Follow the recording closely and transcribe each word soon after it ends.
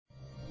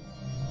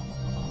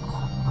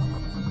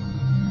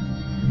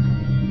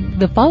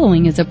The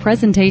following is a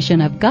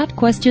presentation of Got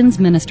Questions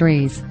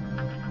Ministries.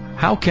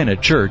 How can a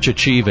church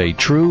achieve a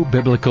true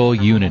biblical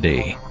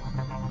unity?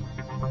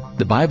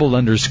 The Bible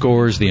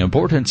underscores the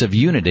importance of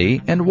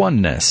unity and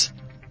oneness.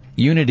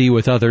 Unity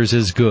with others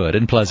is good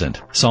and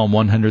pleasant. Psalm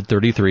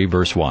 133,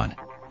 verse 1.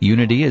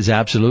 Unity is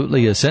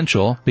absolutely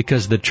essential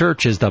because the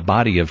church is the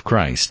body of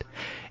Christ,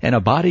 and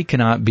a body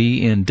cannot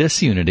be in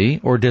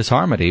disunity or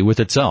disharmony with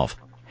itself.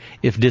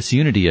 If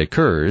disunity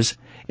occurs,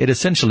 it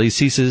essentially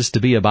ceases to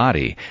be a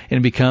body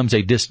and becomes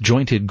a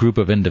disjointed group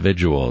of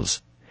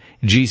individuals.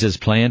 Jesus'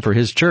 plan for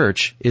His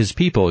church is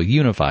people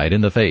unified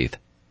in the faith.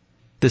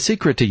 The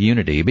secret to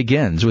unity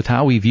begins with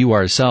how we view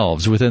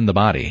ourselves within the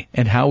body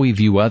and how we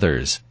view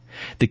others.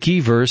 The key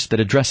verse that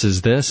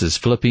addresses this is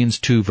Philippians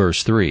 2,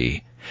 verse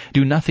 3.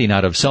 Do nothing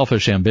out of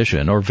selfish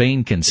ambition or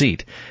vain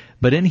conceit,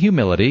 but in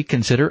humility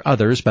consider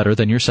others better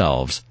than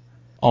yourselves.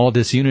 All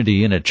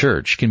disunity in a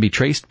church can be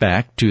traced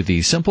back to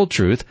the simple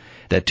truth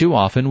that too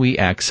often we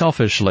act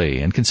selfishly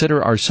and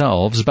consider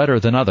ourselves better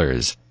than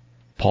others.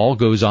 Paul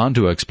goes on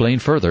to explain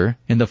further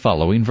in the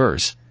following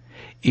verse.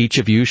 Each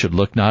of you should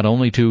look not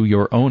only to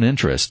your own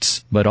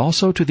interests, but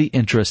also to the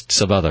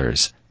interests of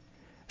others.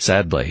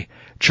 Sadly,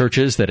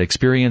 churches that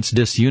experience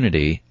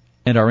disunity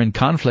and are in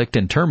conflict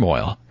and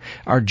turmoil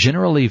are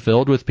generally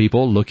filled with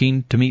people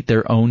looking to meet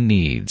their own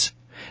needs,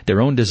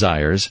 their own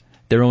desires,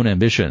 their own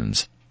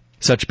ambitions.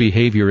 Such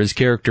behavior is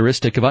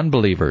characteristic of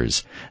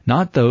unbelievers,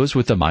 not those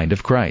with the mind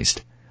of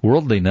Christ.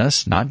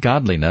 Worldliness, not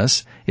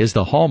godliness, is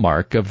the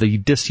hallmark of the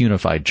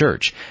disunified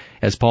church,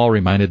 as Paul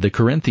reminded the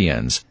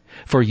Corinthians,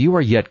 For you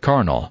are yet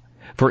carnal,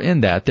 for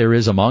in that there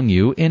is among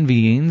you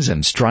envyings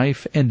and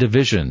strife and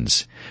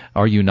divisions.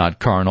 Are you not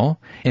carnal,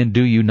 and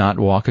do you not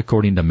walk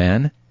according to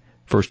men?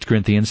 1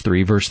 Corinthians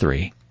 3, verse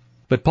 3.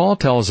 But Paul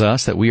tells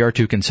us that we are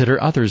to consider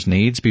others'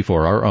 needs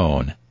before our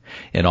own.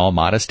 In all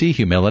modesty,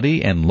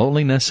 humility, and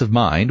lowliness of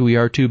mind, we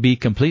are to be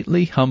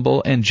completely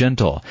humble and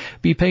gentle,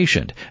 be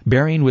patient,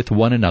 bearing with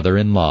one another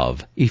in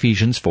love.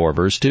 Ephesians 4,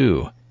 verse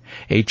 2.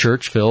 A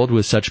church filled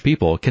with such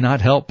people cannot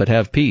help but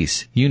have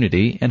peace,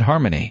 unity, and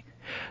harmony.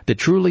 The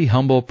truly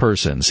humble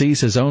person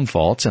sees his own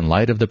faults in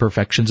light of the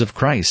perfections of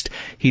Christ.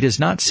 He does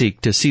not seek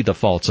to see the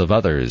faults of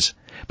others.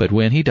 But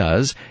when he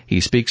does,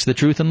 he speaks the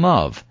truth in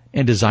love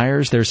and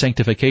desires their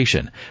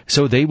sanctification,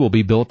 so they will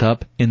be built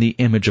up in the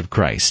image of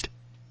Christ.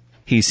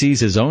 He sees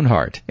his own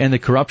heart and the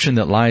corruption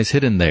that lies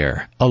hidden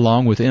there,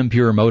 along with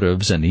impure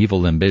motives and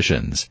evil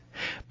ambitions.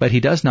 But he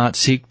does not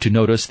seek to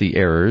notice the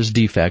errors,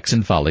 defects,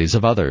 and follies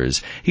of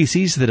others. He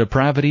sees the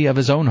depravity of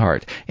his own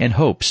heart and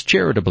hopes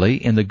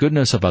charitably in the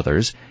goodness of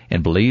others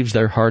and believes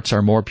their hearts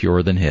are more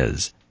pure than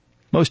his.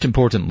 Most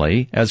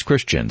importantly, as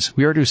Christians,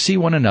 we are to see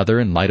one another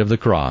in light of the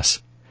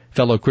cross.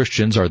 Fellow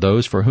Christians are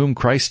those for whom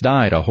Christ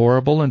died a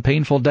horrible and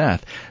painful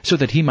death, so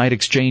that he might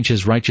exchange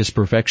his righteous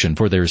perfection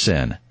for their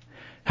sin.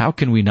 How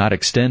can we not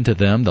extend to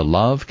them the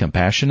love,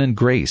 compassion, and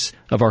grace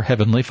of our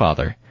Heavenly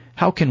Father?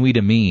 How can we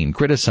demean,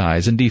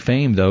 criticize, and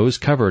defame those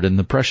covered in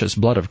the precious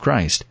blood of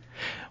Christ?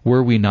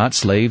 Were we not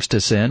slaves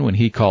to sin when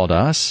He called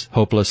us,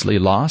 hopelessly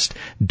lost,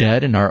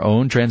 dead in our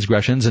own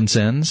transgressions and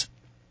sins?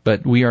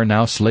 But we are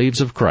now slaves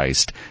of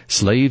Christ,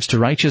 slaves to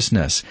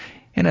righteousness,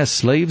 and as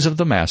slaves of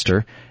the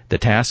Master, the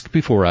task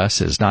before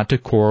us is not to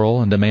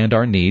quarrel and demand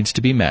our needs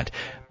to be met,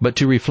 but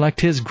to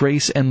reflect His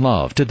grace and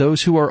love to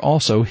those who are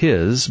also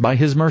His by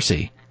His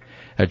mercy.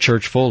 A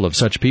church full of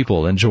such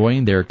people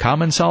enjoying their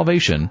common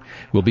salvation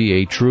will be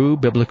a true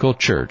biblical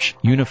church,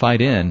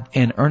 unified in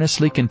and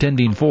earnestly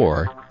contending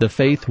for the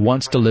faith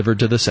once delivered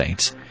to the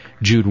saints.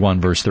 Jude 1,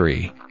 verse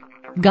 3.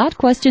 Got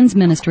Questions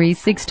Ministries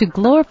seeks to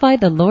glorify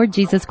the Lord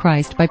Jesus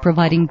Christ by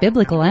providing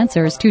biblical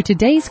answers to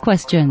today's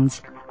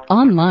questions.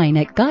 Online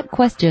at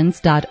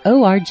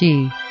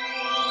GotQuestions.org.